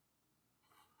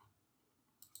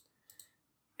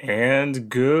And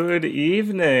good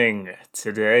evening.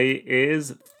 Today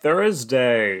is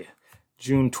Thursday,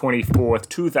 June 24th,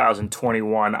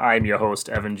 2021. I'm your host,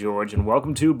 Evan George, and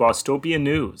welcome to Bostopia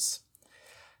News.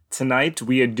 Tonight,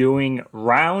 we are doing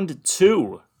round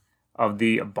 2 of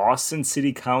the Boston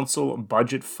City Council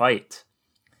budget fight.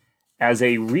 As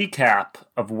a recap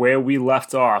of where we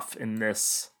left off in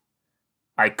this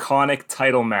iconic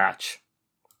title match,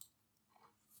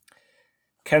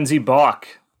 Kenzie Bok,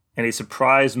 in a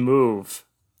surprise move,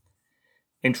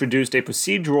 introduced a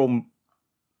procedural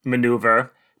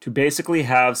maneuver to basically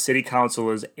have city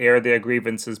councilors air their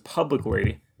grievances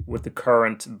publicly with the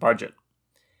current budget.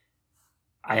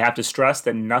 I have to stress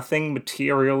that nothing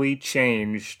materially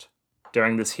changed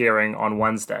during this hearing on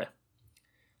Wednesday.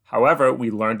 However,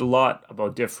 we learned a lot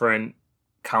about different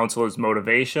councilors'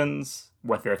 motivations,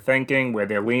 what they're thinking, where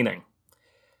they're leaning.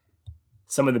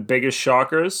 Some of the biggest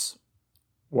shockers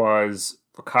was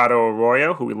Ricardo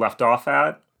Arroyo, who we left off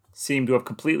at, seemed to have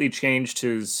completely changed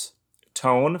his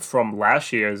tone from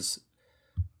last year's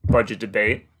budget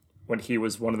debate, when he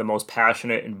was one of the most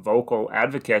passionate and vocal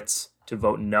advocates to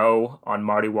vote no on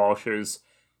Marty Walsh's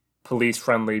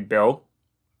police-friendly bill.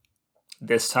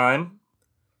 This time,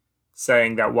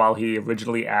 saying that while he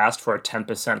originally asked for a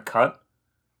 10% cut,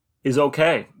 is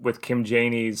okay with Kim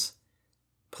Janey's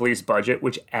police budget,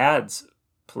 which adds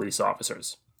police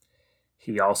officers.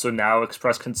 He also now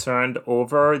expressed concern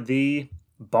over the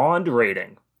bond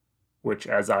rating, which,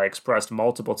 as I expressed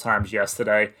multiple times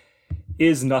yesterday,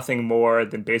 is nothing more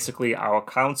than basically our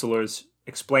counselors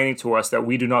explaining to us that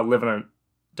we do not live in a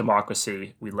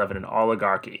democracy, we live in an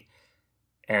oligarchy,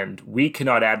 and we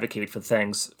cannot advocate for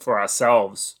things for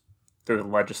ourselves through the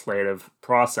legislative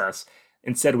process.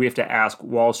 Instead, we have to ask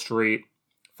Wall Street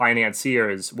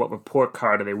financiers what report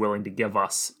card are they willing to give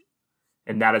us,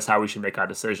 and that is how we should make our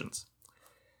decisions.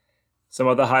 Some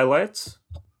other highlights.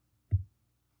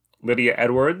 Lydia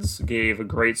Edwards gave a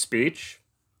great speech.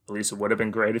 At least it would have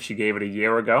been great if she gave it a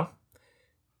year ago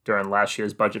during last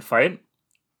year's budget fight.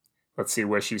 Let's see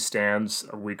where she stands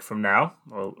a week from now,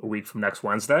 or a week from next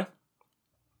Wednesday.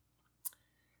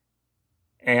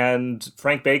 And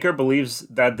Frank Baker believes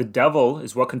that the devil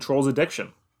is what controls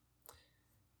addiction.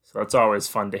 So that's always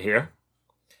fun to hear.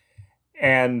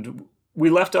 And we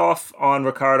left off on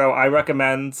Ricardo. I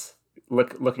recommend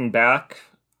looking back,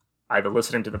 either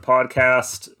listening to the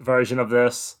podcast version of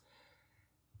this.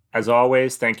 As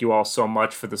always, thank you all so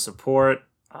much for the support.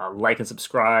 Like and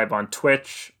subscribe on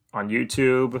Twitch, on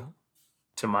YouTube.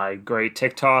 To my great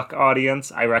TikTok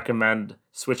audience, I recommend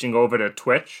switching over to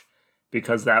Twitch,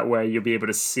 because that way you'll be able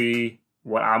to see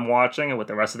what I'm watching and what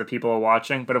the rest of the people are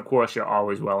watching. But of course, you're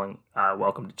always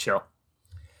welcome to chill.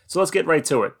 So let's get right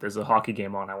to it. There's a hockey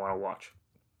game on I want to watch.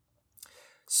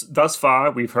 Thus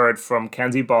far, we've heard from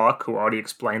Kenzie Bok, who already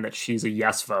explained that she's a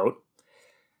yes vote.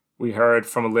 We heard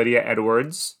from Lydia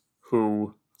Edwards,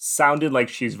 who sounded like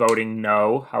she's voting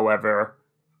no, however,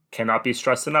 cannot be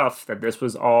stressed enough that this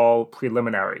was all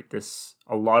preliminary.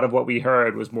 A lot of what we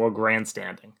heard was more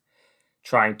grandstanding,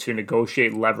 trying to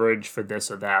negotiate leverage for this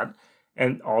or that.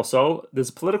 And also, there's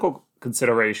political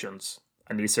considerations.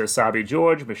 Anissa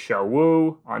Essaibi-George, Michelle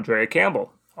Wu, Andrea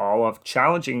Campbell, all of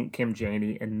challenging Kim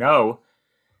Janey and know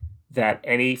that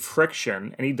any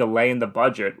friction, any delay in the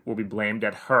budget will be blamed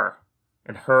at her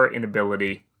and her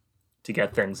inability to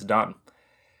get things done.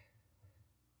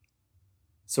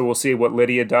 So we'll see what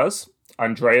Lydia does.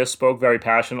 Andrea spoke very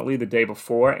passionately the day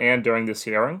before and during this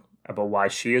hearing about why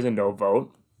she is a no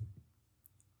vote.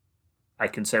 I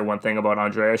can say one thing about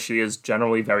Andrea. She is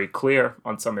generally very clear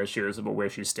on some issues about where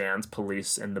she stands,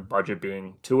 police and the budget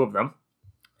being two of them.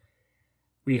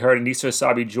 We heard Anissa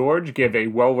Essaibi-George give a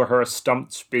well-rehearsed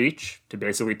stump speech to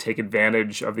basically take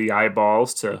advantage of the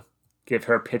eyeballs to give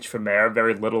her pitch for mayor.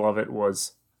 Very little of it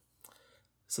was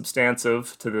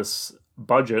substantive to this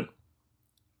budget,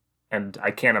 and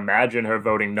I can't imagine her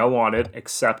voting no on it,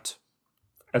 except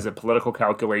as a political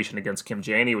calculation against Kim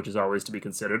Janey, which is always to be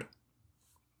considered.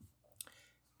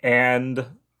 And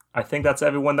I think that's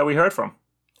everyone that we heard from.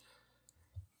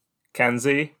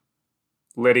 Kenzie,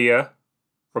 Lydia,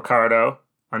 Ricardo,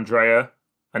 Andrea,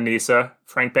 Anissa,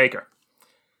 Frank Baker.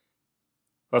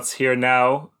 Let's hear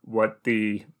now what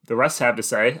the rest have to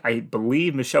say. I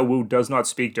believe Michelle Wu does not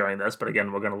speak during this, but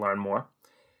again, we're going to learn more.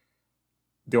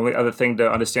 The only other thing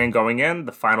to understand going in,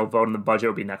 the final vote on the budget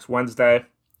will be next Wednesday.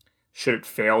 Should it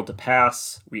fail to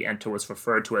pass, we enter what's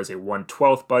referred to as a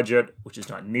 1/12 budget, which is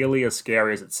not nearly as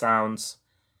scary as it sounds.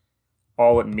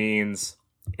 All it means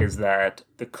is that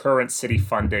the current city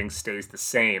funding stays the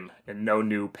same and no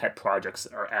new pet projects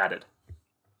are added.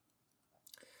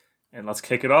 And let's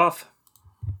kick it off.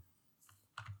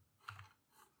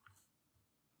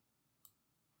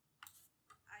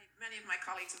 my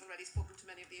colleagues have already spoken to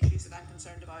many of the issues that I'm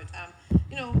concerned about.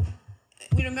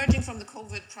 We're emerging from the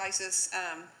COVID crisis.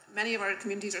 Many of our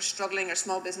communities are struggling, our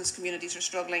small business communities are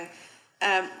struggling.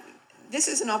 This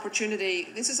is an opportunity,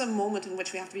 this is a moment in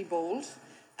which we have to be bold.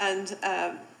 And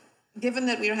given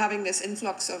that we are having this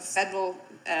influx of federal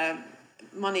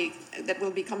money that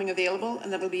will be coming available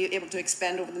and that we'll be able to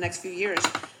expend over the next few years,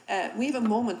 we have a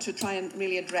moment to try and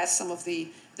really address some of the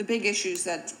big issues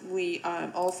that we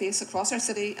all face across our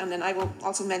city. And then I will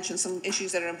also mention some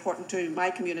issues that are important to my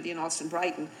community in Allston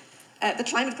Brighton. The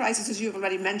climate crisis, as you have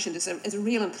already mentioned, is a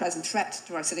real and present threat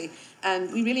to our city.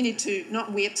 And we really need to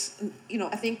not wait.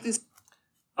 I think this...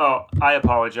 Oh, I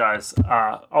apologize.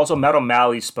 Also, Matt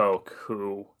O'Malley spoke,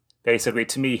 who basically,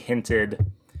 to me, hinted,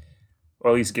 or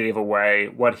at least gave away,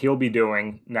 what he'll be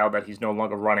doing now that he's no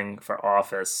longer running for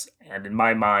office. And in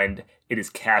my mind, it is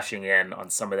cashing in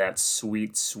on some of that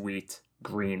sweet, sweet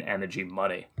green energy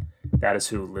money. That is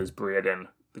who Liz Breeden,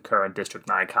 the current District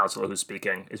 9 councillor who's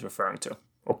speaking, is referring to,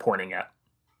 or pointing at.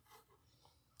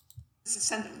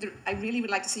 I really would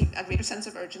like to see a greater sense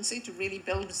of urgency to really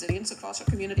build resilience across our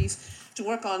communities, to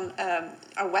work on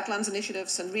our wetlands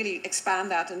initiatives and really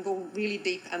expand that and go really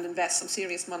deep and invest some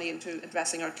serious money into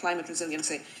addressing our climate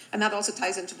resiliency. And that also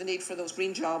ties into the need for those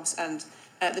green jobs and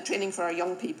the training for our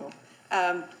young people.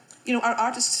 Our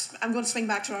artists, I'm going to swing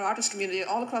back to our artist community.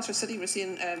 All across our city, we're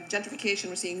seeing gentrification,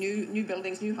 we're seeing new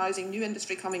buildings, new housing, new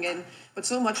industry coming in, but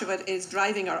so much of it is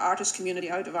driving our artist community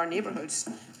out of our neighbourhoods.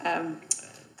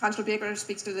 Councillor Baker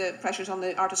speaks to the pressures on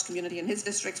the artist community in his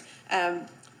district.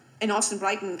 In Allston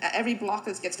Brighton, every block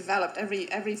that gets developed,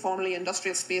 every formerly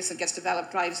industrial space that gets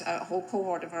developed drives a whole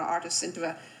cohort of our artists into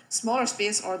a smaller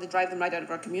space, or they drive them right out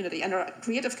of our community. And our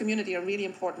creative community are really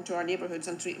important to our neighbourhoods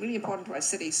and really important to our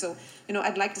city. So,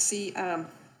 I'd like to see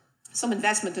some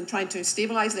investment in trying to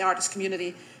stabilise the artist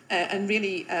community and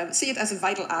really see it as a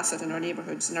vital asset in our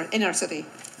neighbourhoods, in our city.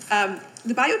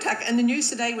 The biotech, in the news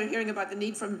today, we're hearing about the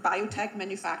need for biotech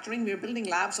manufacturing. We're building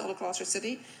labs all across our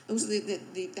city. Those are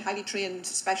the highly trained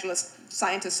specialist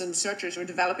scientists and researchers who are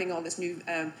developing all this new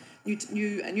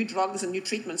drugs and new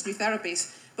treatments, new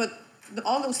therapies. But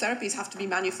all those therapies have to be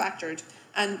manufactured,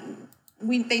 and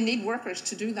they need workers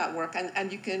to do that work,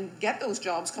 and you can get those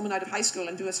jobs coming out of high school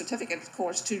and do a certificate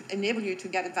course to enable you to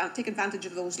take advantage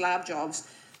of those lab jobs,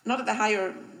 not at the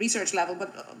higher research level,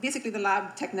 but basically the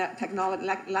lab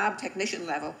technician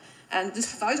level. And there's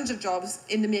thousands of jobs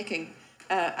in the making,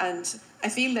 and I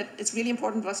feel that it's really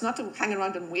important for us not to hang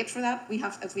around and wait for that. We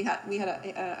had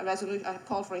a resolution, a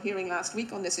call for a hearing last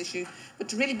week on this issue, but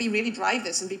to really drive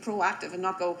this and be proactive and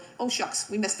not go, oh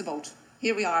shucks, we missed the boat.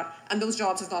 Here we are, and those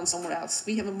jobs have gone somewhere else.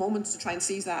 We have a moment to try and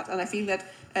seize that, and I feel that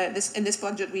in this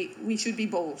budget we should be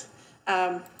bold.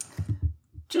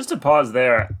 Just to pause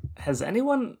there, has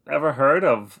anyone ever heard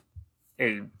of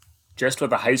just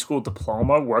with a high school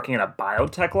diploma working in a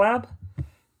biotech lab?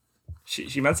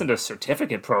 She mentioned a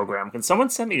certificate program. Can someone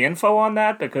send me info on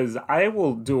that? Because I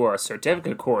will do a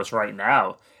certificate course right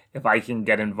now if I can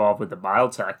get involved with the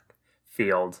biotech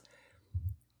field.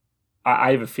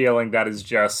 I have a feeling that is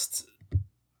just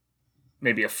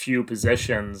maybe a few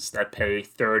positions that pay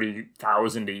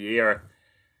 $30,000 a year.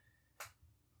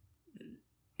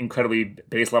 Incredibly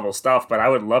base level stuff, but I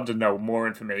would love to know more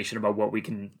information about what we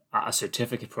can, a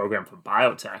certificate program for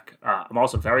biotech. I'm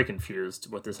also very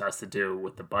confused what this has to do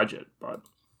with the budget, but.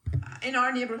 In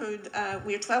our neighbourhood,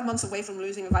 we are 12 months away from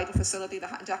losing a vital facility, the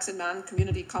Jackson Mann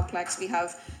Community Complex. We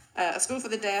have a school for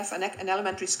the deaf, an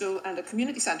elementary school, and a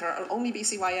community centre, our only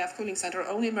BCYF cooling centre, our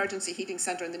only emergency heating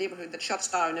centre in the neighbourhood that shuts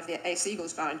down if the AC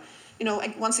goes down.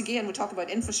 Once again, we talk about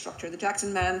infrastructure. The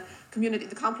Jackson Mann Community,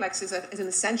 the complex is an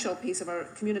essential piece of our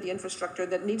community infrastructure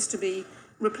that needs to be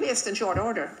replaced in short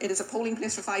order. It is a polling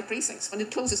place for 5 precincts. When it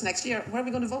closes next year, where are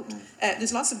we going to vote?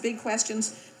 There's lots of big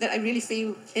questions that I really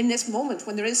feel in this moment,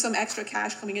 when there is some extra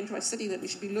cash coming into our city, that we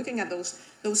should be looking at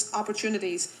those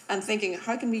opportunities and thinking,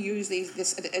 how can we use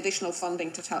this additional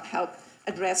funding to help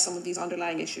address some of these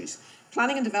underlying issues?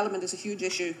 Planning and development is a huge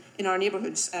issue in our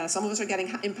neighbourhoods. Some of us are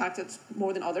getting impacted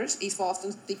more than others. East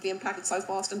Boston's deeply impacted, South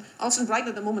Boston. Allston Brighton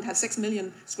at the moment has 6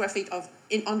 million square feet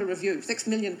under review, 6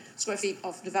 million square feet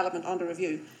of development under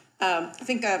review. I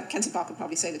think Kenzie Bach would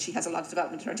probably say that she has a lot of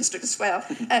development in her district as well.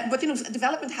 But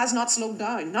development has not slowed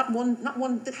down. Not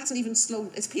one that hasn't even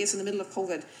slowed its pace in the middle of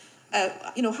COVID.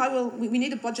 We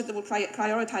need a budget that will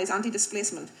prioritise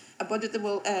anti-displacement, a budget that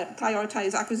will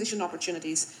prioritise acquisition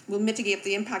opportunities, will mitigate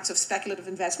the impacts of speculative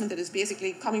investment that is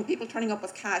basically people turning up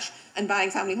with cash and buying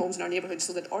family homes in our neighbourhoods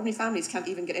so that ordinary families can't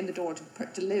even get in the door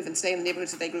to live and stay in the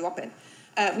neighbourhoods that they grew up in.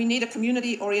 We need a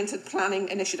community-oriented planning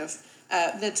initiative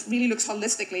that really looks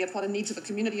holistically at what the needs of the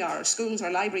community are: our schools,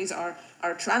 our libraries, our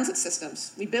transit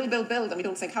systems. We build, and we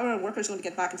don't think, how are our workers going to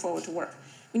get back and forward to work?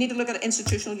 We need to look at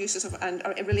institutional uses and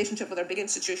our relationship with our big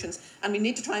institutions, and we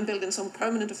need to try and build in some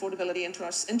permanent affordability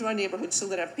into our neighbourhoods, so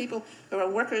that our people who are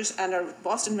workers and our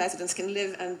Boston residents can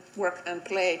live and work and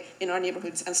play in our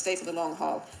neighbourhoods and stay for the long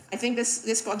haul. I think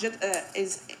this budget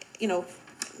is,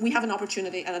 we have an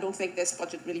opportunity, and I don't think this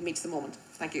budget really meets the moment.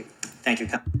 Thank you. Thank you.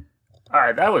 All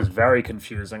right, that was very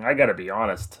confusing. I got to be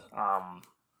honest.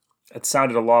 It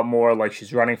sounded a lot more like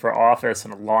she's running for office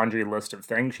and a laundry list of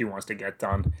things she wants to get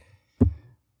done.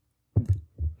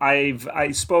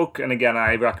 I spoke, and again,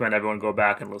 I recommend everyone go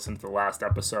back and listen to the last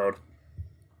episode.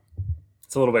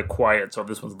 It's a little bit quiet, so if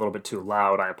this one's a little bit too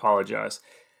loud, I apologize.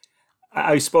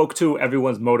 I spoke to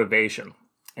everyone's motivation,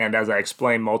 and as I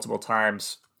explained multiple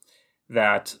times,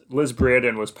 that Liz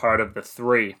Brereton was part of the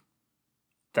three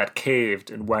that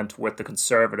caved and went with the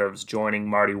Conservatives, joining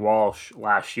Marty Walsh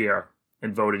last year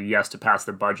and voted yes to pass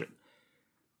the budget.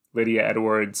 Lydia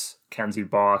Edwards, Kenzie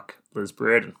Bach, Liz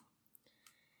Brereton.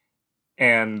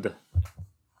 And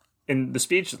in the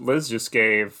speech that Liz just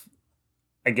gave,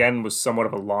 again, was somewhat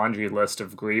of a laundry list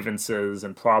of grievances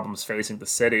and problems facing the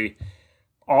city,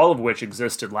 all of which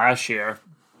existed last year.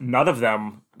 None of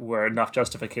them were enough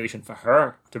justification for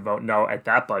her to vote no at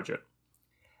that budget.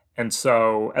 And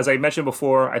so, as I mentioned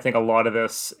before, I think a lot of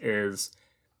this is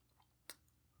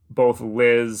both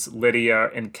Liz, Lydia,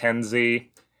 and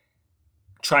Kenzie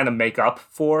trying to make up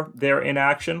for their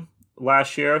inaction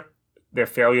last year, their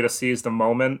failure to seize the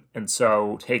moment, and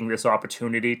so taking this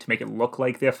opportunity to make it look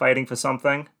like they're fighting for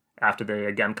something after they,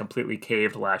 again, completely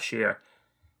caved last year.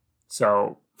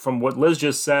 So, from what Liz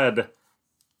just said,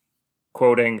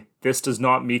 quoting, "This does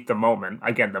not meet the moment."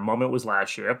 Again, the moment was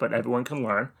last year, but everyone can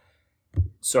learn.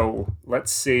 So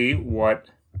let's see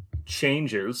what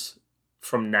changes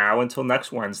from now until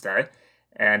next Wednesday.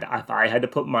 And if I had to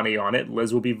put money on it,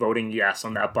 Liz will be voting yes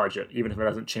on that budget, even if it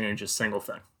doesn't change a single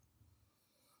thing.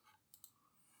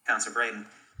 Councillor Brereton,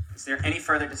 is there any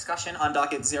further discussion on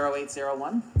docket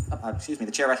 0801?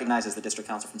 The chair recognizes the district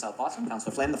councillor from South Boston.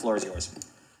 Councillor Flynn, the floor is yours.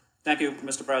 Thank you,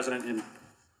 Mr. President, and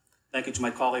thank you to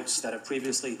my colleagues that have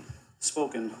previously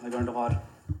spoken. I learned a lot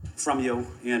from you,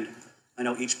 and I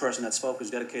know each person that spoke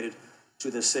is dedicated to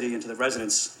this city and to the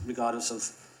residents, regardless of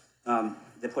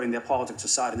they're putting their politics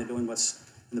aside and they're doing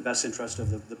what's in the best interest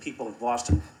of the people of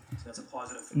Boston. So that's a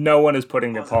positive. No one is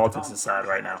putting their politics aside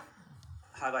right now.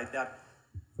 Highlight that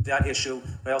issue.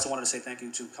 But I also wanted to say thank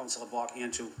you to Councillor Bach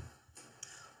and to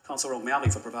Councillor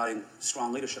O'Malley for providing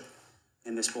strong leadership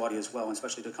in this body as well, and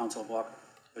especially to Councillor Bach,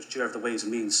 as chair of the Ways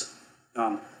and Means,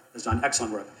 has done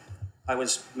excellent work. I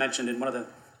was mentioned in one of the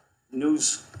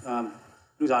news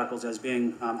articles as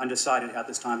being undecided at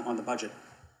this time on the budget.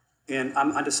 And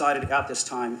I'm undecided at this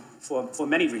time for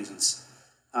many reasons,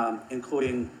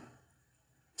 including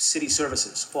city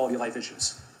services, quality of life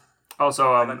issues.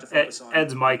 Also,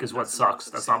 Ed's mic is what sucks.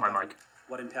 That's not my mic.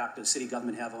 What impact does city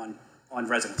government have on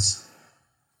residents?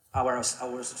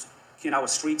 Can our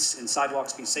streets and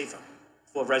sidewalks be safer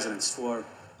for residents, for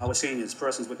our seniors,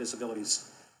 persons with disabilities?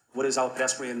 What is our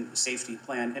pedestrian safety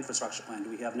plan, infrastructure plan? Do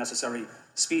we have necessary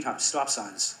speed humps, stop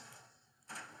signs?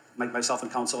 Myself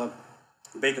and Councillor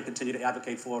Baker continue to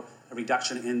advocate for a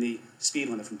reduction in the speed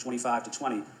limit from 25 to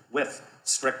 20 with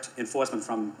strict enforcement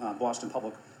from Boston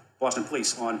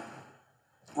Police on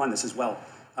this as well.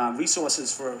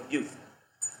 Resources for youth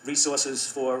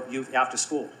after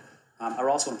school are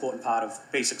also an important part of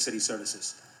basic city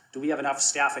services. Do we have enough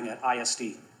staffing at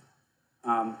ISD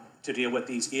to deal with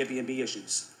these Airbnb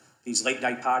issues, these late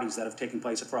night parties that have taken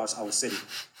place across our city?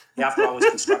 After hours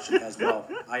construction as well.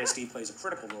 ISD plays a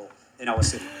critical role in our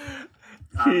city.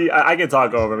 I can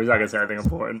talk over him. He's not going to say anything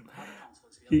important.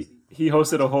 He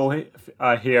hosted a whole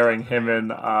hearing, him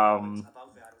and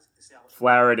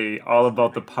Flaherty, all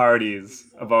about the parties,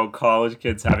 about college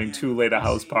kids having too late a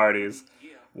house parties,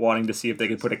 wanting to see if they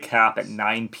could put a cap at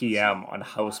 9 p.m. on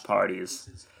house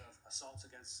parties.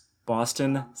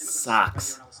 Boston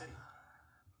sucks.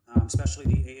 Especially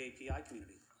the AAPI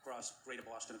community across Greater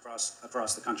Boston,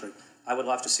 across the country. I would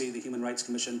love to see the Human Rights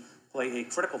Commission play a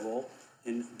critical role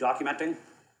in documenting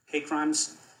hate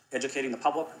crimes, educating the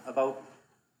public about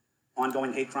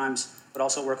ongoing hate crimes, but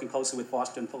also working closely with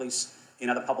Boston Police and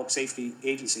other public safety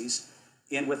agencies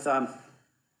and with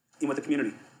the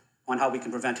community on how we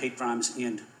can prevent hate crimes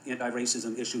and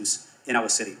anti-racism issues in our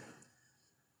city.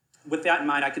 With that in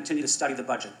mind, I continue to study the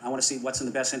budget. I want to see what's in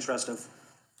the best interest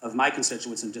of my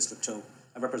constituents in District 2.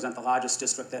 I represent the largest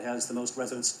district that has the most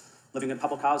residents living in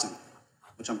public housing,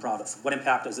 which I'm proud of. What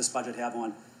impact does this budget have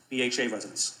on BHA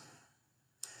residents?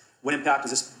 What impact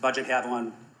does this budget have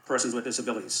on persons with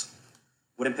disabilities?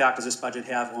 What impact does this budget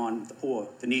have on the poor,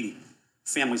 the needy,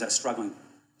 families that are struggling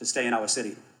to stay in our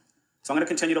city? So I'm going to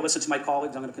continue to listen to my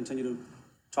colleagues. I'm going to continue to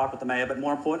talk with the mayor, but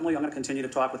more importantly, I'm going to continue to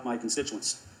talk with my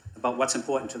constituents about what's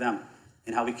important to them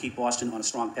and how we keep Boston on a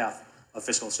strong path of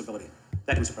fiscal stability.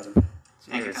 Thank you, Mr. President.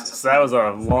 Thank you, Jeez, Councilor so that was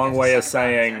a Flynn. long way of Is there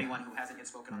saying anyone who hasn't yet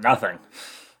spoken on nothing.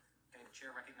 Okay, the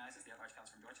chair recognizes the at-large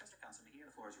council from Dorchester. Councilor Mejia,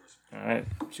 the floor is yours. All right,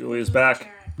 Julia's back.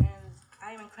 Chair, and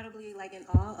I am incredibly in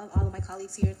awe of all of my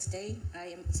colleagues here today. I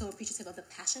am so appreciative of the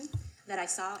passion that I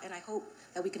saw, and I hope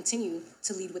that we continue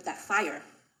to lead with that fire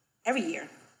every year,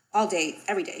 all day,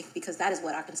 every day, because that is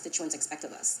what our constituents expect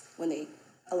of us when they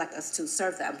elect us to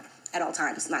serve them at all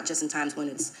times, not just in times when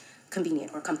it's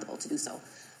convenient or comfortable to do so.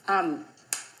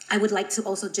 I would like to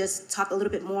also just talk a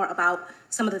little bit more about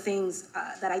some of the things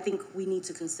that I think we need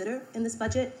to consider in this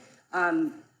budget,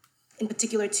 in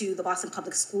particular to the Boston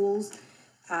Public Schools.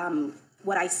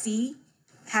 What I see,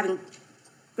 having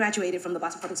graduated from the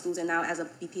Boston Public Schools and now as a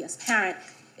BPS parent,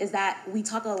 is that we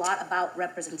talk a lot about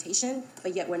representation,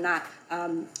 but yet we're not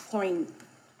pouring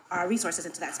our resources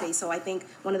into that space. So I think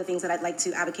one of the things that I'd like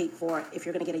to advocate for, if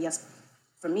you're going to get a yes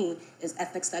from me, is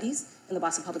ethnic studies in the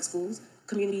Boston Public Schools,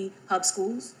 community hub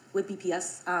schools with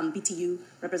BPS, BTU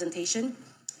representation.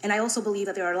 And I also believe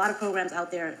that there are a lot of programs out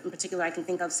there. In particular, I can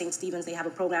think of St. Stephen's. They have a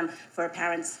program for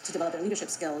parents to develop their leadership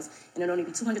skills, and it'll only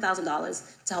be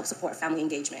 $200,000 to help support family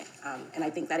engagement. And I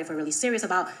think that if we're really serious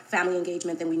about family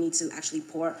engagement, then we need to actually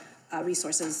pour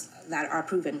resources that are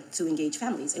proven to engage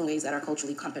families in ways that are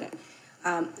culturally competent.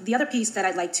 The other piece that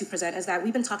I'd like to present is that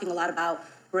we've been talking a lot about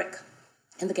BRIC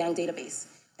and the gang database.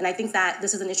 And I think that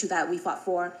this is an issue that we fought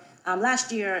for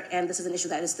last year, and this is an issue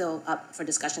that is still up for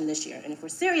discussion this year. And if we're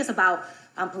serious about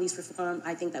police reform,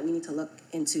 I think that we need to look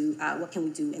into what can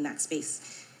we do in that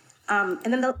space. And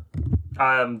then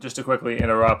Just to quickly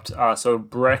interrupt, so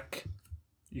BRIC,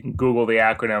 you can Google the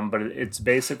acronym, but it's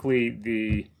basically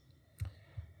the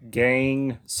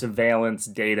gang surveillance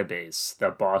database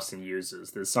that Boston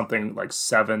uses. There's something like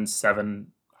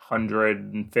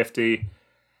 750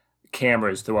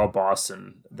 cameras throughout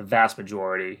Boston, the vast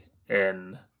majority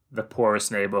in the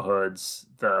poorest neighborhoods,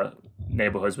 the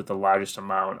neighborhoods with the largest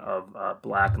amount of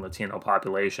Black and Latino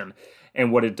population.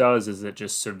 And what it does is it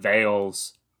just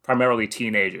surveils primarily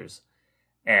teenagers.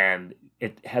 And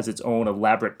it has its own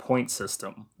elaborate point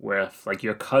system where if, like,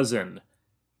 your cousin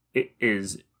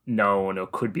is known or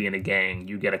could be in a gang,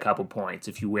 you get a couple points.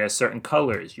 If you wear certain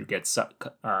colors, you get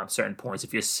certain points.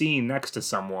 If you're seen next to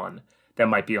someone that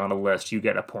might be on a list, you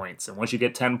get a points. And once you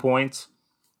get 10 points,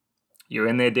 you're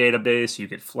in their database, you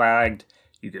get flagged,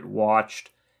 you get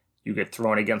watched, you get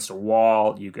thrown against a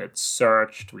wall, you get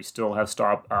searched. We still have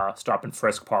stop and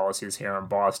frisk policies here in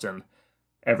Boston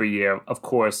every year, of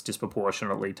course,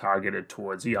 disproportionately targeted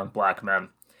towards young Black men.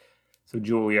 So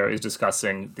Julia is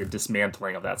discussing the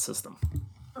dismantling of that system.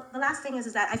 the last thing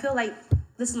is that I feel like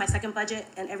this is my second budget,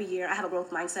 and every year I have a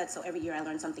growth mindset, so every year I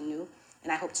learn something new,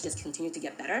 and I hope to just continue to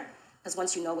get better, because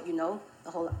once you know what you know,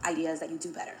 the whole idea is that you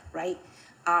do better, right?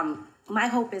 My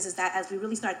hope is that as we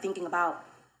really start thinking about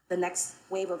the next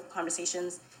wave of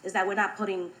conversations, is that we're not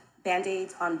putting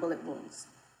Band-Aids on bullet wounds,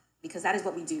 because that is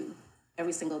what we do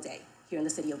every single day here in the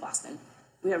city of Boston.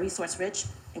 We are resource rich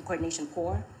and coordination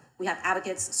poor. We have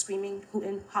advocates screaming,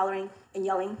 hooting, hollering, and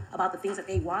yelling about the things that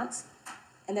they want.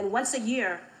 And then once a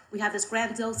year, we have this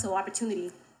grandiose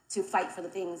opportunity to fight for the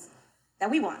things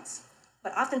that we want.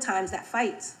 But oftentimes that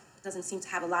fight doesn't seem to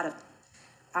have a lot of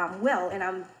will, and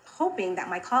I'm hoping that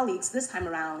my colleagues this time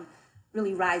around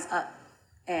really rise up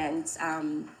and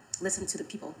listen to the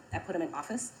people that put them in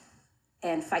office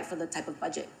and fight for the type of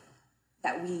budget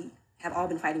that we have all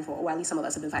been fighting for, or at least some of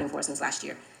us have been fighting for since last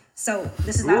year. So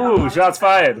this is not about politics. Shots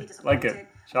fired. I'm really Like it. disappointed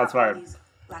Shots about all fired. these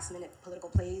last-minute political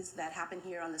plays that happen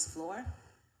here on this floor.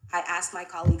 I asked my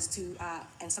colleagues to,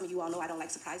 and some of you all know I don't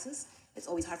like surprises. It's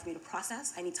always hard for me to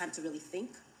process. I need time to really think.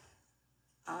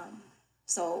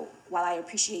 So while I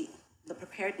appreciate the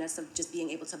preparedness of just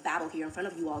being able to battle here in front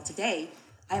of you all today,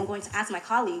 I am going to ask my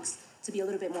colleagues to be a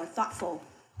little bit more thoughtful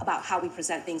about how we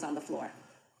present things on the floor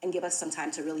and give us some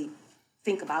time to really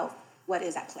think about what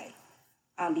is at play.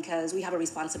 Because we have a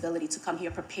responsibility to come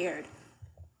here prepared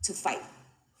to fight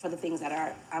for the things that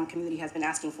our community has been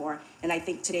asking for. And I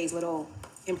think today's little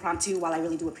impromptu, while I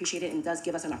really do appreciate it and does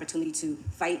give us an opportunity to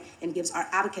fight and gives our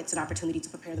advocates an opportunity to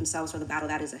prepare themselves for the battle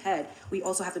that is ahead, we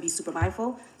also have to be super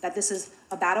mindful that this is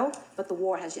a battle, but the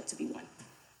war has yet to be won.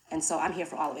 And so I'm here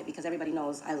for all of it because everybody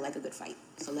knows I like a good fight.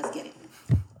 So let's get it.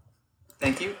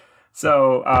 Thank you.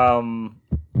 So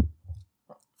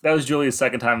that was Julia's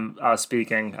second time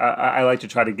speaking. I like to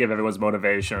try to give everyone's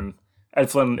motivation Ed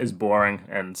Flynn is boring,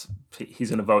 and he's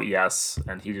going to vote yes,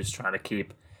 and he's just trying to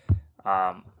keep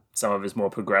some of his more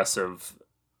progressive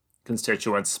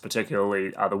constituents, particularly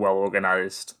the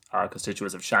well-organized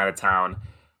constituents of Chinatown,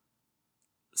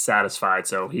 satisfied.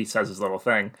 So he says his little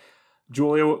thing.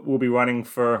 Julia will be running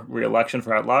for re-election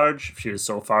for at-large. She is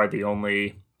so far the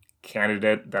only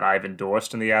candidate that I've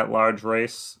endorsed in the at-large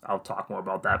race. I'll talk more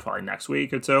about that probably next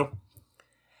week or two.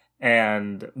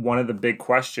 And one of the big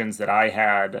questions that I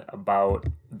had about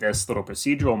this little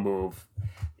procedural move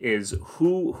is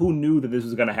who knew that this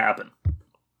was going to happen?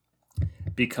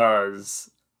 Because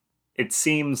it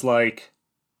seems like,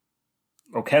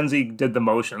 well, Kenzie did the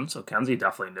motion, so Kenzie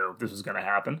definitely knew this was going to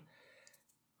happen.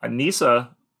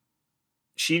 Anissa,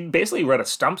 she basically read a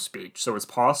stump speech, so it's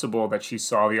possible that she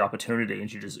saw the opportunity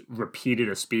and she just repeated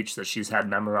a speech that she's had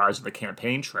memorized on the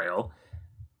campaign trail.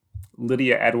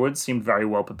 Lydia Edwards seemed very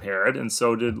well prepared, and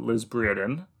so did Liz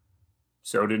Brereton.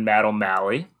 So did Matt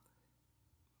O'Malley.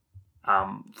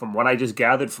 From what I just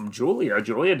gathered from Julia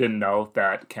didn't know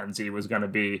that Kenzie was going to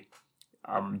be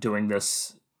doing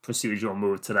this procedural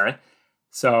move today.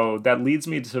 So that leads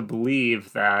me to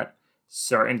believe that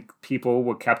certain people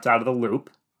were kept out of the loop.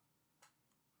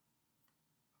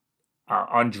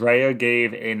 Andrea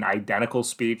gave an identical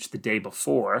speech the day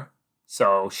before.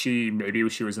 So maybe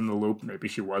she was in the loop, maybe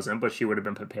she wasn't, but she would have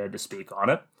been prepared to speak on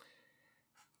it.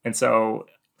 And so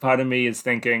part of me is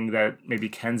thinking that maybe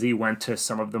Kenzie went to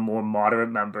some of the more moderate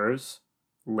members,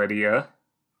 Lydia,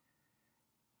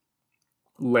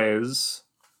 Liz,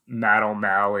 Matt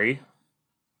O'Malley,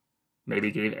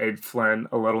 maybe gave Ed Flynn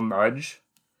a little nudge.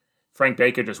 Frank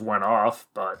Baker just went off,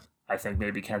 but I think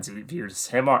maybe Kenzie views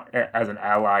him as an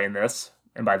ally in this.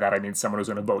 And by that I mean someone who's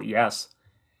going to vote yes.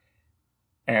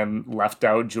 And left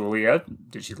out Julia.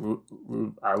 Did she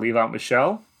leave out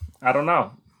Michelle? I don't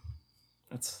know.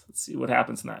 Let's see what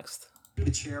happens next.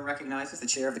 The chair recognizes the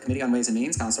chair of the Committee on Ways and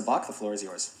Means, Councillor Bach. The floor is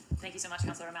yours. Thank you so much,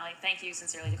 Councillor O'Malley. Thank you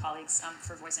sincerely to colleagues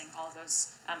for voicing all of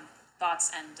those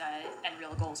thoughts and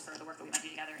real goals for the work that we might do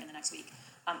together in the next week.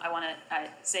 I want to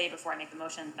say before I make the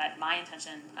motion that my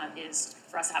intention is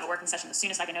for us to have a working session. The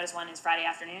soonest I can notice one is Friday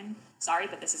afternoon. Sorry,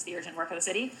 but this is the urgent work of the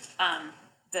city.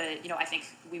 I think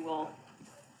we will.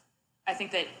 I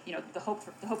think that the hope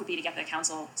would be to get the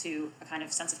council to a kind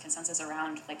of sense of consensus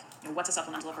around what's a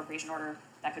supplemental appropriation order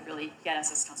that could really get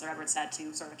us, as Councillor Edwards said,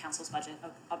 to sort of a council's budget,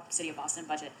 a City of Boston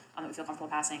budget that we feel comfortable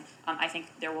passing. I think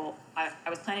there will. I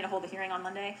was planning to hold the hearing on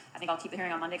Monday. I think I'll keep the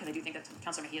hearing on Monday because I do think that, to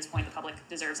Councillor Mejia's point, the public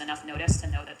deserves enough notice to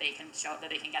know that they can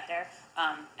get there.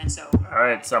 And so. All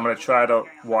right, so I'm going to try to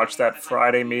watch that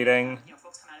Friday meeting.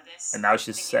 And now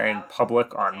she's saying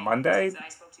public on Monday.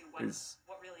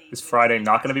 Is Friday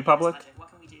not going to be public? What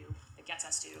can we do that gets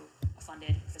us to a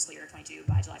funded fiscal year 22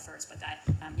 by July 1st? But that,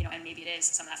 and maybe it is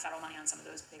some of that federal money on some of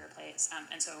those bigger plays.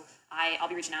 And so I'll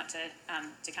be reaching out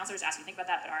to councillors, asking to think about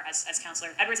that. But as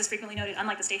Councillor Edwards has frequently noted,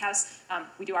 unlike the State House,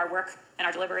 we do our work and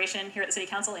our deliberation here at the City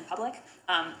Council in public,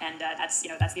 and that's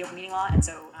the open meeting law. And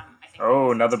so I think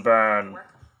another burn.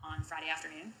 Work on Friday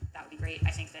afternoon. That would be great.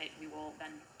 I think that we will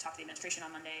then talk to the administration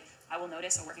on Monday. I will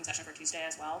notice a working session for Tuesday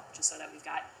as well, just so that we've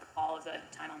got all of the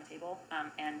time on the table.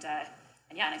 And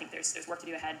I think there's work to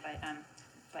do ahead,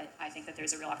 but I think that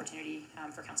there's a real opportunity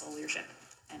for council leadership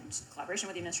and collaboration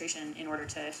with the administration in order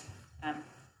to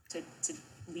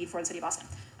lead for the City of Boston.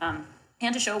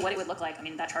 And to show what it would look like. I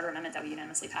mean, that charter amendment that we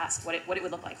unanimously passed, what it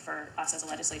would look like for us as a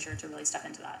legislature to really step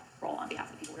into that role on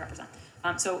behalf of the people we represent.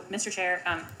 So, Mr. Chair,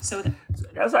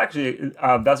 that's actually,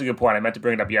 that's a good point. I meant to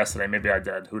bring it up yesterday. Maybe I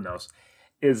did. Who knows?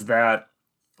 Is that,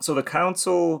 so the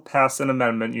council passed an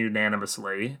amendment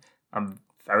unanimously. I'm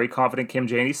very confident Kim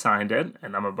Janey signed it,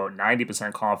 and I'm about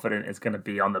 90% confident it's going to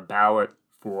be on the ballot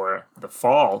for the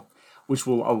fall, which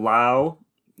will allow,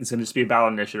 it's going to just be a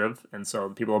ballot initiative, and so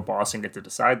the people of Boston get to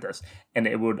decide this, and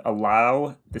it would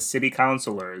allow the city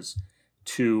councilors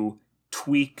to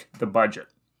tweak the budget.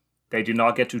 They do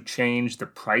not get to change the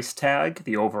price tag,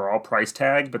 the overall price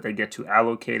tag, but they get to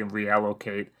allocate and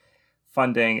reallocate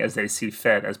funding as they see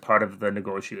fit as part of the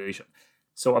negotiation.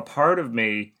 So a part of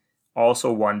me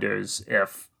also wonders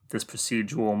if this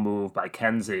procedural move by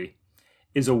Kenzie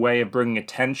is a way of bringing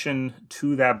attention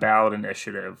to that ballot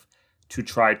initiative to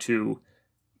try to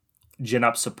gin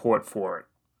up support for it.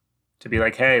 To be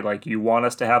like, hey, you want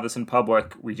us to have this in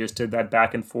public. We just did that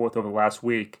back and forth over the last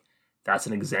week. That's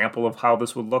an example of how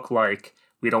this would look like.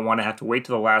 We don't want to have to wait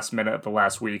to the last minute of the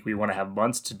last week. We want to have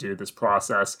months to do this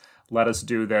process. Let us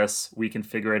do this. We can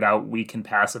figure it out. We can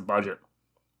pass a budget.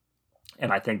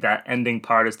 And I think that ending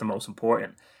part is the most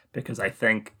important, because I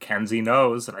think Kenzie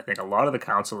knows, and I think a lot of the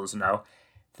councilors know,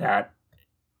 that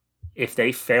if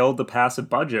they failed to pass a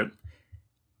budget,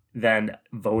 then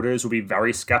voters will be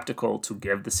very skeptical to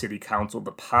give the city council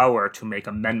the power to make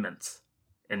amendments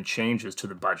and changes to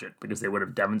the budget because they would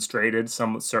have demonstrated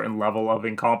some certain level of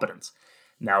incompetence.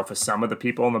 Now, for some of the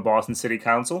people in the Boston City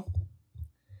Council,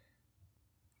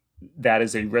 that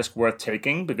is a risk worth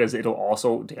taking because it'll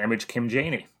also damage Kim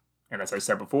Janey. And as I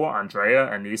said before, Andrea,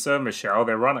 Anissa, Michelle,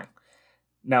 they're running.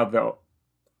 Now, the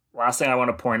last thing I want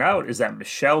to point out is that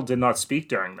Michelle did not speak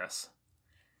during this.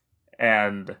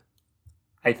 And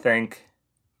I think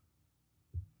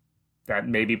that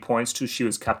maybe points to she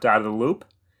was kept out of the loop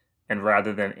and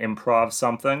rather than improv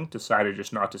something, decided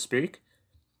just not to speak.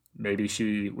 Maybe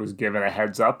she was given a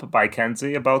heads up by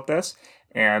Kenzie about this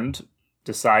and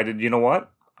decided, you know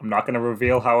what? I'm not going to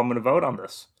reveal how I'm going to vote on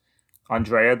this.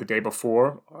 Andrea, the day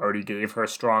before, already gave her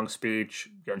strong speech.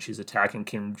 Again, she's attacking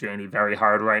Kim Janey very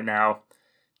hard right now,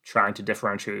 trying to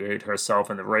differentiate herself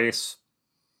in the race.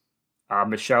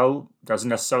 Michelle doesn't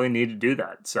necessarily need to do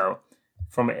that. So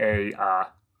from a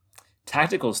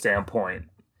tactical standpoint,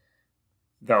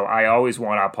 though I always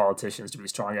want our politicians to be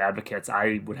strong advocates,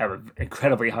 I would have an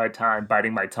incredibly hard time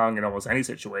biting my tongue in almost any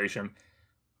situation.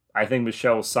 I think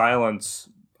Michelle's silence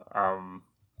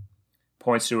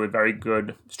points to a very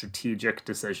good strategic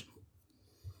decision.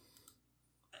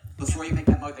 Before you make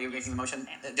that motion, are you making the motion?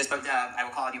 I will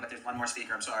call on you, but there's one more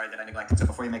speaker. I'm sorry that I neglected. So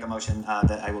before you make a motion,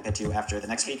 that I will get to you after the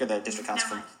next speaker, the district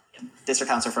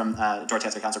council from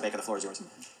Georgetown, Councilor Baker. The floor is yours.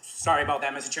 Sorry about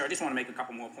that, Mr. Chair. I just want to make a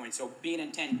couple more points. So being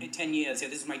in 10 years,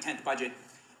 this is my 10th budget,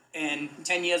 and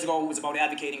 10 years ago it was about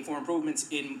advocating for improvements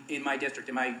in my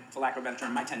district, for lack of a better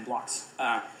term, my 10 blocks.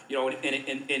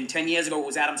 And 10 years ago it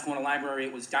was Adams Corner Library,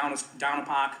 it was Downer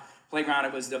Park Playground,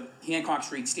 it was the Hancock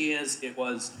Street Stairs, it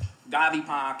was Garvey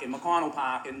Park and McConnell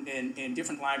Park and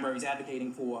different libraries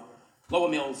advocating for Lower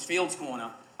Mills, Fields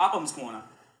Corner, Upham's Corner.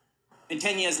 And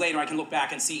 10 years later, I can look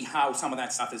back and see how some of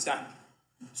that stuff is done.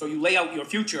 So you lay out your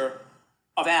future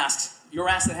of asks. Your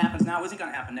ask that happens now isn't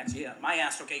going to happen next year. My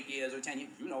ask took 8 years or 10 years.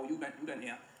 You've been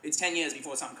here. It's 10 years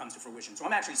before something comes to fruition. So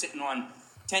I'm actually sitting on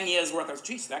 10 years worth of,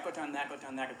 geez, that got done, that got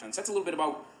done, that got done. So that's a little bit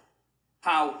about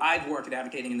how I've worked at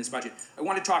advocating in this budget. I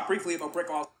want to talk briefly about Brick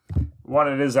also. One,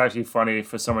 it is actually funny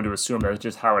for someone to assume that's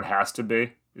just how it has to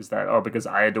be. Is that, because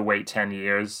I had to wait 10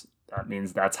 years, that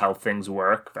means that's how things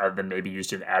work, rather than maybe you just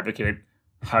didn't advocate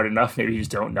hard enough. Maybe you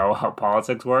just don't know how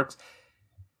politics works.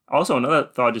 Also, another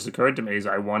thought just occurred to me is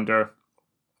I wonder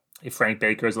if Frank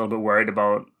Baker is a little bit worried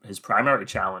about his primary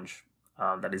challenge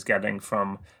that he's getting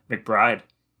from McBride.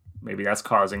 Maybe that's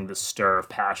causing the stir of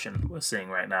passion we're seeing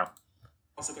right now.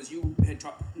 Also, because you had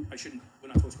talked, we're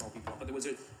not supposed to call people, but there was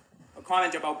a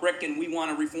comment about Brick and we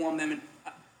want to reform them. And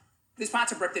there's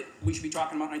parts of Brick that we should be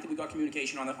talking about, and I think we got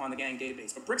communication on the gang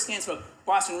database. But Brick stands for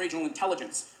Boston Regional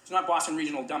Intelligence. It's not Boston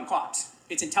Regional Dumb Cops.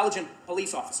 It's intelligent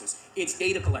police officers. It's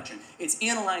data collection. It's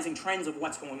analyzing trends of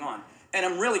what's going on. And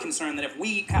I'm really concerned that if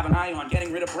we have an eye on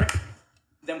getting rid of Brick,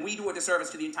 then we do a disservice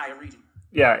to the entire region.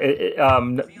 Yeah,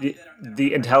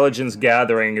 the intelligence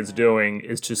gathering is doing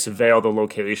is to surveil the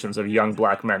locations of young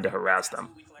black men to harass them.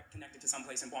 Connected to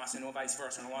someplace in Boston or vice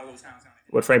versa in a lot of those towns.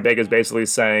 What Frank Baker is basically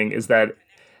saying is that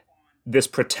this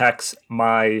protects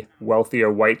my wealthier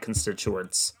white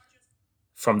constituents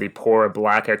from the poorer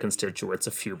blacker constituents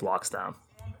a few blocks down.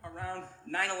 Around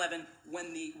 9/11,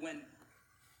 when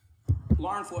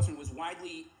law enforcement was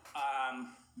widely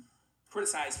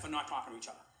criticized for not talking to each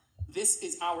other. This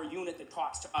is our unit that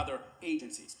talks to other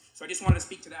agencies. So I just wanted to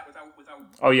speak to that without.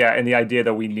 Oh yeah, and the idea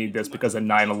that we need this because of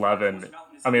 9/11.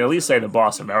 I mean, at least say the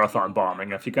Boston Marathon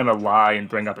bombing. If you're gonna lie and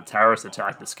bring up a terrorist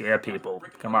attack to scare people,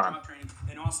 come on.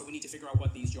 And also, we need to figure out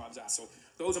what these jobs are. So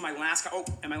those are my last.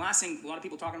 And my last thing. A lot of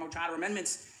people talking about charter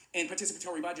amendments and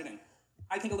participatory budgeting.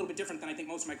 I think a little bit different than I think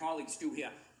most of my colleagues do here.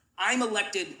 I'm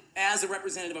elected as a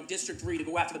representative of District 3 to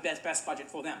go after the best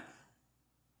budget for them.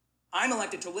 I'm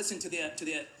elected to listen to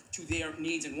their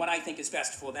needs and what I think is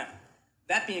best for them.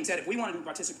 That being said, if we want to do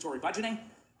participatory budgeting,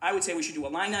 I would say we should do a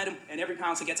line item and every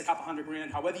council gets a couple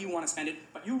 $100,000, however you want to spend it,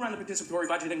 but you run the participatory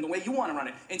budgeting the way you want to run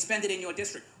it and spend it in your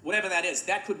district, whatever that is.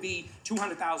 That could be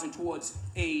 $200,000 towards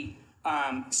a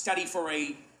study for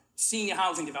a senior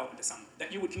housing development or something,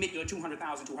 that you would commit your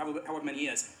 $200,000 to however many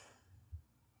years.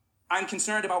 I'm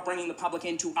concerned about bringing the public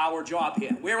into our job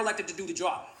here. We're elected to do the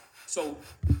job. So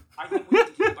I think we need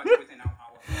to keep the budget within our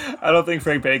I don't think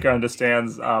Frank Baker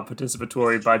understands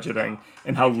participatory budgeting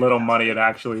and how little money it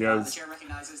actually is. The chair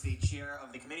recognizes the chair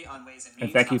of the Committee on Ways and Means.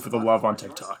 And thank you for the love on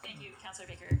TikTok. Thank you, Councilor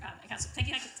Baker. Thank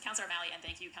you, Councilor O'Malley, and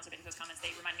thank you, Councilor Baker, for those comments. They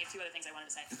remind me of two other things I wanted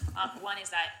to say. One is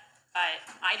that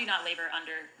I do not labor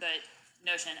under the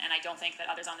notion, and I don't think that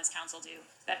others on this council do,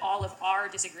 that all of our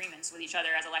disagreements with each other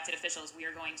as elected officials we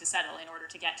are going to settle in order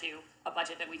to get to a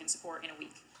budget that we can support in a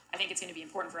week. I think it's going to be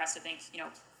important for us to think,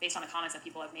 based on the comments that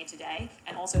people have made today,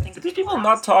 and also things that Do these people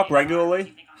not talk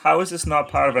regularly? How is this not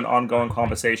part of an ongoing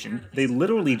conversation? They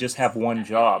literally just have one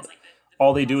job.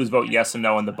 All they do is vote yes and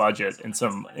no in the budget and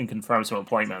confirm some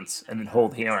appointments and then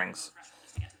hold hearings.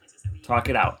 Talk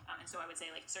it out. And so I would say,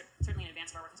 certainly in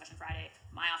advance of our working session Friday,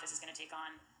 my office is going to take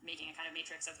on making a kind of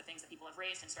matrix of the things that people have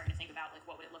raised and starting to think about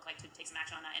what would it look like to take some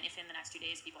action on that. And if in the next 2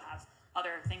 days people have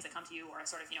other things that come to you, or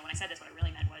sort of, when I said this, what I really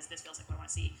meant was this feels like what I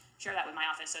want to see, share that with my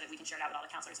office so that we can share it out with all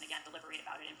the councilors and again deliberate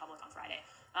about it in public on Friday.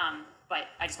 But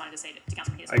I just wanted to say to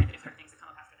Councilor Hayes that if there are things that come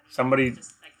up after the meeting, Somebody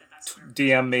that's where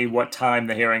DM me what time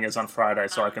the hearing is on Friday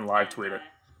so I can live tweet it.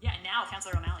 Yeah, and now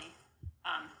Councilor O'Malley,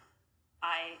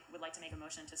 I would like to make a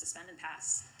motion to suspend and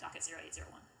pass docket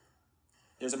 0801.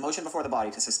 There's a motion before the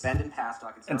body to suspend and pass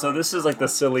docket. And so this is like the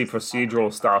silly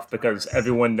procedural stuff because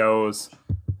everyone knows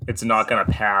it's not going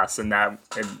to pass, and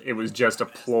it was just a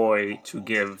ploy to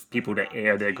give people to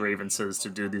air their grievances to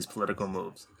do these political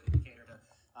moves. Indicator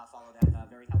to follow that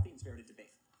very healthy and spirited debate.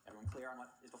 Everyone clear on what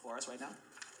is before us right now?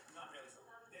 Not really. So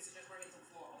this is just bringing it to the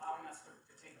floor, allowing us to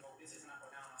take a vote. This is not go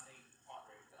down on the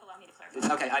operator. Allow me to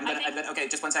clarify. Okay, okay,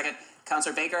 just 1 second.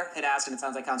 Councillor Baker had asked, and it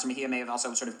sounds like Councillor Mejia may have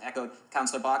also sort of echoed.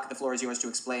 Councillor Bach, the floor is yours to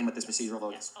explain what this procedural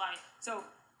vote is. Yes, allow me. So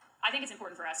I think it's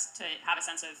important for us to have a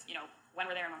sense of, when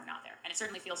we're there and when we're not there. And it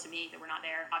certainly feels to me that we're not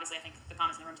there. Obviously, I think the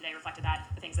comments in the room today reflected that.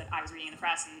 The things that I was reading in the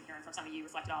press and hearing from some of you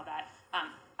reflected all of that.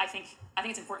 I think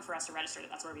it's important for us to register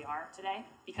that that's where we are today,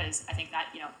 because I think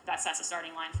that, that sets a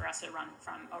starting line for us to run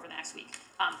from over the next week.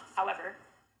 However,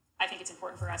 I think it's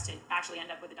important for us to actually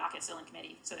end up with the docket still in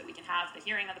committee so that we can have the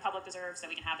hearing that the public deserves, that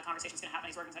we can have the conversations going to happen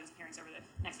in these working sessions and hearings over the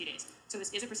next few days. So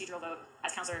this is a procedural vote.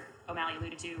 As Councillor O'Malley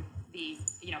alluded to,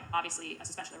 obviously a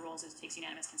suspension of the rules takes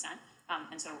unanimous consent.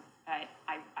 And so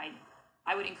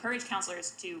I would encourage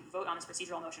councillors to vote on this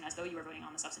procedural motion as though you were voting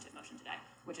on the substantive motion today,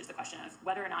 which is the question of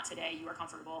whether or not today you are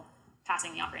comfortable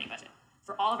passing the operating budget.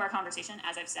 For all of our conversation,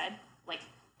 as I've said,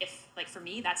 for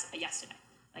me, that's a yes today.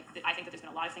 I think that there's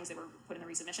been a lot of things that were put in the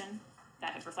resubmission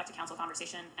that have reflected council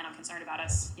conversation, and I'm concerned about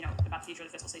us, about the future of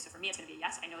the fiscal state. So for me, it's going to be a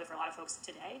yes. I know that for a lot of folks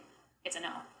today, it's a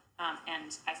no.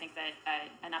 And I think that,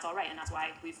 and that's all right, and that's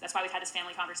why we've had this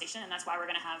family conversation, and that's why we're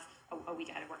going to have a week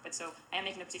ahead of work. But so I am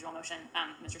making a procedural motion,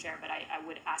 Mr. Chair, but I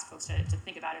would ask folks to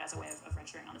think about it as a way of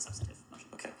registering on the substantive motion.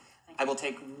 Okay. I will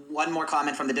take one more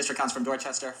comment from the district council from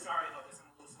Dorchester. Sorry about this,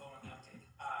 I'm a little slow on the uptake.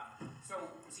 So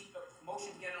receive the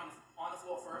motion to get it on the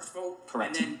floor first vote.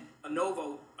 Correct. And then a no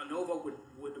vote would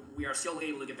we are still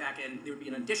able to get back in. There would be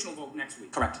an additional vote next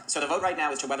week. Correct. So the vote right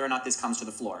now is to whether or not this comes to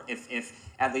the floor. If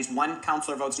at least one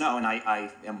councillor votes no, and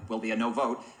I will be a no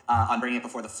vote on bringing it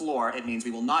before the floor, it means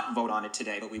we will not vote on it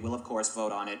today, but we will of course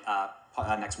vote on it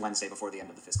next Wednesday before the end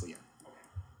of the fiscal year.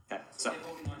 Okay. So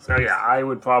yeah, I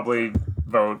would probably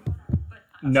vote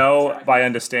no by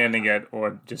understanding it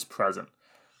or just present.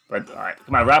 But all right,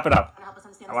 come on, wrap it up.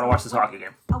 I want to watch this hockey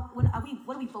game.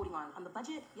 What are we voting on? On the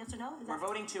budget? Yes or no? We're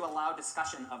voting to allow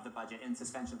discussion of the budget in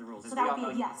suspension of the rules. So that would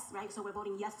be a yes, right? So we're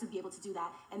voting yes to be able to do that.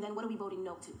 And then what are we voting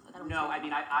no to? No, I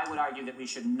mean, I would argue that we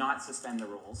should not suspend the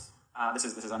rules. This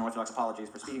is unorthodox apologies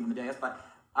for speaking from the dais, but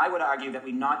I would argue that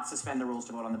we not suspend the rules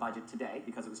to vote on the budget today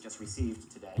because it was just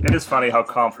received today. It is funny how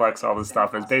complex all this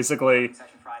stuff is. Basically,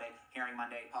 Session Friday, hearing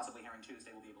Monday, possibly hearing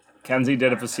Tuesday, we'll be able to have a Kenzie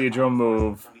did a procedural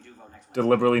move,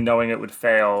 deliberately knowing it would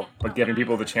fail, but giving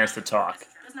people the chance to talk.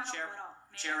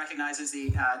 Chair recognizes the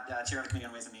Chair of the Committee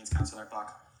on Ways and Means, Councillor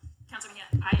Bach. Councilor Mejia,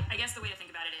 I guess the way to think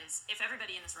about it is, if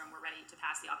everybody in this room were ready to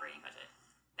pass the operating budget,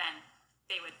 then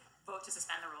they would vote to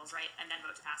suspend the rules, right, and then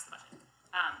vote to pass the budget.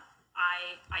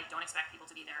 I don't expect people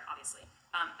to be there, obviously.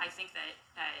 I think that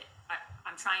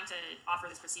I'm trying to offer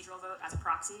this procedural vote as a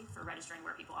proxy for registering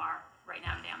where people are right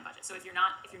now today on the budget. So if you're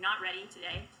not ready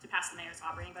today to pass the mayor's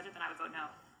operating budget, then I would vote no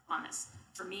on this.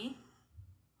 For me,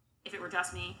 if it were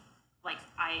just me,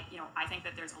 I think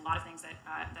that there's a lot of things that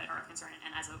are of concern,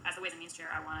 and as the Ways and Means Chair,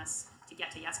 I want us to get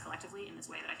to yes collectively in this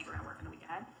way that I think we're going to work in the week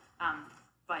ahead.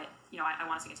 But I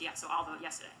want us to get to yes, so I'll vote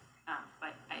yes today.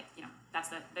 But that's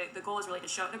the goal is really to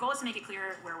show. The goal is to make it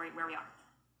clear where we are.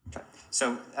 Okay.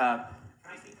 So.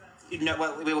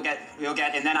 We will get,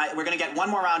 and then we're going to get one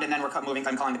more round, and then we're moving.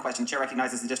 I'm calling the question. Chair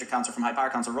recognizes the district council from Hyde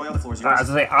Park, Councillor Royal. The floor is yours. As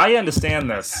I say, I understand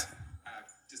this.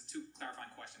 Just two clarifying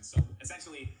questions. So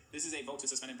essentially, this is a vote to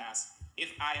suspend and pass.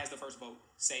 If I, as the first vote,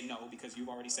 say no, because you've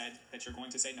already said that you're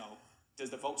going to say no, does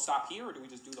the vote stop here, or do we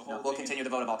just do the whole thing? We'll continue the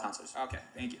vote of all councillors. Okay,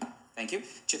 thank you. Thank you.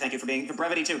 Thank you for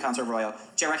brevity too, Councillor Royal.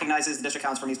 Chair recognizes the district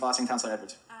council from East Boston, Councillor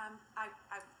Edwards. I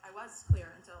was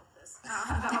clear until this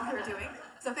about what we were doing.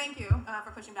 So thank you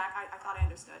for pushing back. I thought I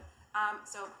understood.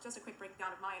 So just a quick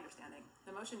breakdown of my understanding.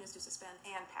 The motion is to suspend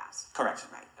and pass. Correct.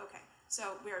 Right, okay.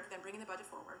 So we're then bringing the budget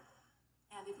forward.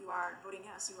 And if you are voting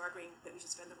yes, you are agreeing that we should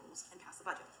suspend the rules and pass the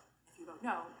budget. If you vote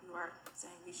no, you are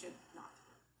saying we should not.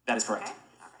 That is correct. Okay?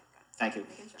 All right, good. Thank you.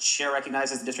 Making sure. Chair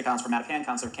recognizes the district council for Mattapan,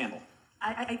 Councillor Campbell.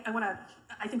 I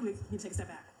think we need to take a step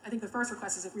back. I think the first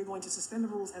request is if we're going to suspend the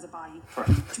rules as a body.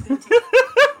 Correct. To then take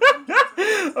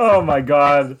Oh my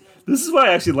god. This is why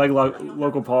I actually like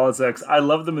local politics. I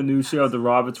love the minutiae of the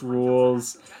Roberts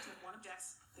rules.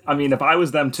 I mean, if I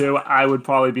was them too, I would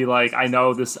probably be like, I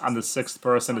know this, I'm the sixth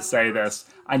person to say this.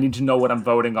 I need to know what I'm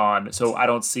voting on so I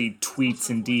don't see tweets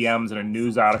and DMs and a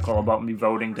news article about me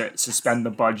voting to suspend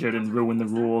the budget and ruin the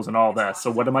rules and all that.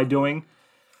 So what am I doing?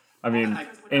 I mean,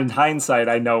 in hindsight,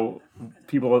 I know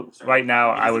people right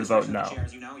now, I would vote no. Chair,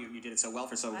 as you know, you did it so well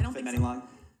for so don't think many so. long.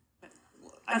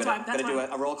 I'm going to do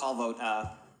a roll call vote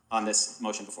on this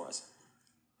motion before us.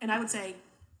 And I would say,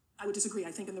 I would disagree.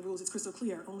 I think in the rules it's crystal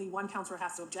clear. Only one counselor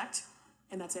has to object,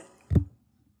 and that's it.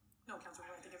 No, Counselor,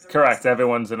 I think it's Correct.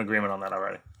 Everyone's in agreement on that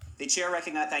already. The chair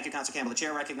recognizes, thank you, Councillor Campbell. The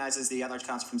chair recognizes the at-large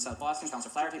council from South Boston,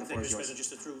 Councillor Flaherty. The floor Thank is you, Mr. yours.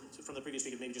 President. Just from the previous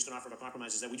speaker, maybe just an offer of a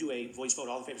compromise is that we do a voice vote.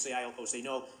 All in favor say aye, all opposed say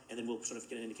no, and then we'll sort of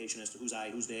get an indication as to who's aye,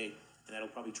 who's nay, and that'll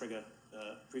probably trigger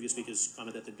previous speaker's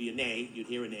comment that there'd be a nay. You'd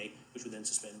hear a nay, which would then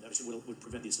suspend. Obviously, would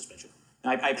prevent the suspension.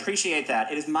 I appreciate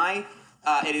that. It is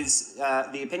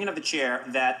the opinion of the chair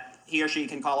that he or she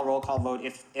can call a roll call vote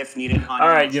if needed. All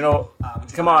right,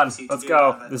 come on, let's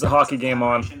go. There's a hockey game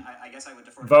on. I guess I would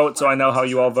defer to Vote so I know how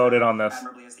you all voted on this.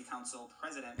 admirably as the council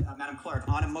president. Madam Clerk,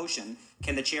 on a motion,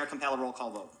 can the chair compel a roll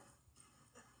call vote?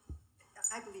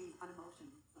 I believe on a motion.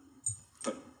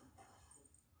 Good.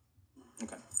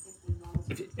 Okay.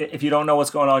 If you don't know what's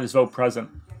going on, just vote present.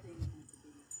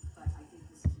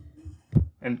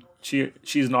 And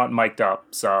she's not mic'd up,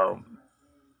 so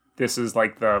this is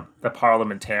like the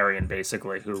parliamentarian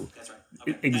basically who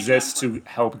exists to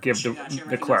help give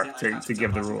the clerk to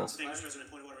give the rules. Thank you, Mr.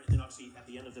 President. Point of order. Then obviously at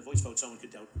the end of the voice vote, someone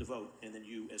could doubt the vote, and then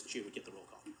you, as the chair, would get the roll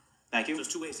call. Thank you. So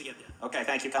there's two ways to get there. Okay,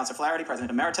 thank you, Councillor Flaherty,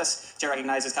 President Emeritus. Chair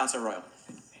recognizes Councillor Royal.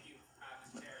 Thank you,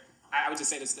 Mr. Chair. I would just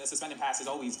say this: the suspend and pass is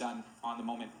always done on the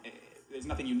moment. There's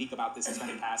nothing unique about this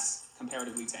suspend and pass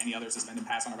comparatively to any other suspend and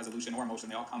pass on a resolution or a motion.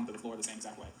 They all come to the floor the same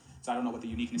exact way. So I don't know what the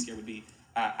uniqueness here would be.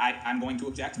 I'm going to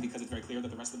object because it's very clear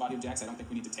that the rest of the body objects. I don't think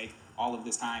we need to take all of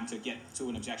this time to get to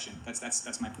an objection.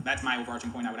 That's my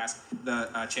overarching point. I would ask the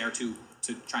chair to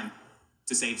try and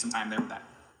to save some time there with that.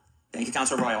 Thank you,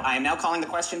 Councillor Royal. I am now calling the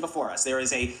question before us. There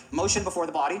is a motion before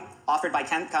the body offered by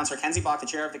Councillor Kenzie Bach, the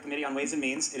chair of the Committee on Ways and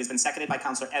Means. It has been seconded by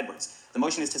Councillor Edwards. The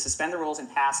motion is to suspend the rules and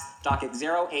pass docket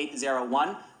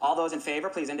 0801. All those in favor,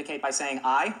 please indicate by saying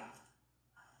aye.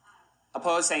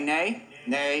 Opposed, say nay.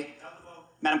 Nay.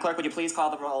 Madam Clerk, would you please call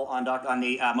the roll on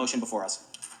the motion before us?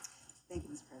 Thank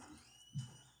you, Mr. President.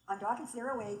 On docket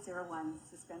 0801,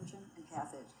 suspension and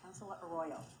passage, Councilor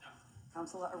Arroyo.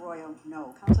 Councilor Arroyo,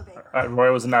 no. Councilor Baker.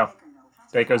 Arroyo was a no.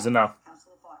 Baker's a no.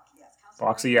 Councilor Bach, yes.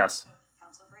 Box a yes.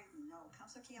 Councilor Brayton, no.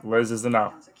 Councilor Campbell. Liz is a no.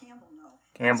 Councilor Campbell, no.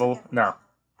 Campbell, no.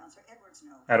 Councilor Edwards,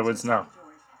 no. Edwards, no.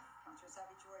 Councilor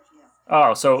Savvy George, yes.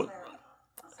 Oh, so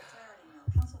Councilor Flaherty,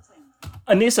 no. Councilor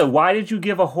Flynn. Anissa, why did you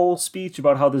give a whole speech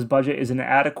about how this budget is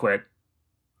inadequate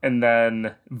and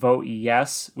then vote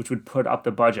yes, which would put up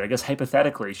the budget? I guess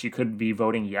hypothetically, she could be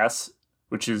voting yes,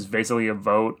 which is basically a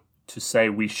vote to say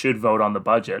we should vote on the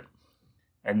budget,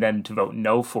 and then to vote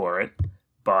no for it,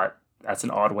 but that's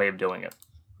an odd way of doing it.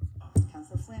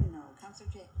 Councilor Flynn, no. Councilor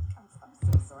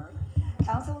I'm so sorry.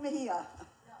 Councilor Mejia.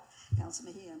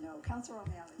 Councilor Mejia, no. Councilor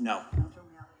O'Malley. No. Councilor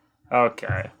O'Malley.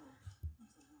 Okay.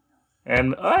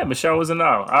 And, all right, Michelle was a no.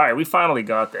 All right, we finally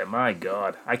got there. My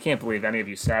God. I can't believe any of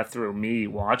you sat through me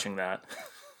watching that.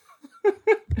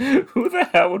 Who the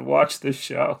hell would watch this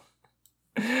show?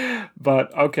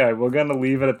 But, okay, we're going to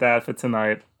leave it at that for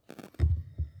tonight.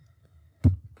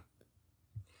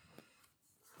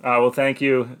 Well, thank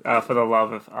you for the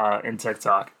love of in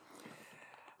TikTok.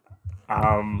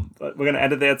 But we're going to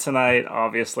end it there tonight.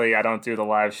 Obviously, I don't do the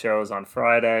live shows on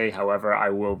Friday. However, I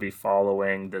will be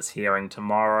following this hearing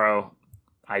tomorrow.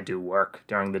 I do work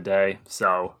during the day,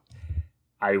 so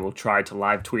I will try to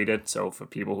live tweet it. So for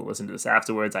people who listen to this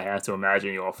afterwards, I have to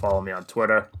imagine you all follow me on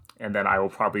Twitter. And then I will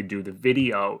probably do the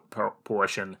video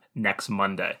portion next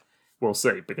Monday. We'll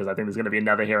see, because I think there's going to be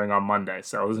another hearing on Monday.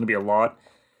 So there's going to be a lot.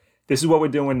 This is what we're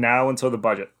doing now until the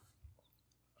budget.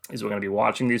 Is we're going to be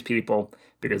watching these people,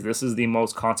 because this is the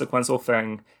most consequential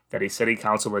thing that a city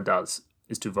councilor does,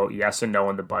 is to vote yes or no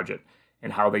on the budget.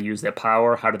 And how they use their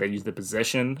power, how do they use their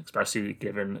position, especially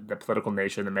given the political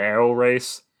nature of the mayoral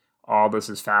race. All this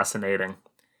is fascinating.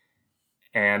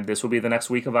 And this will be the next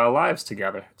week of our lives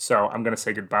together. So I'm going to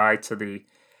say goodbye to the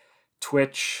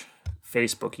Twitch,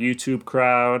 Facebook, YouTube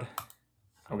crowd.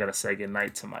 I'm going to say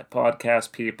goodnight to my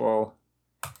podcast people.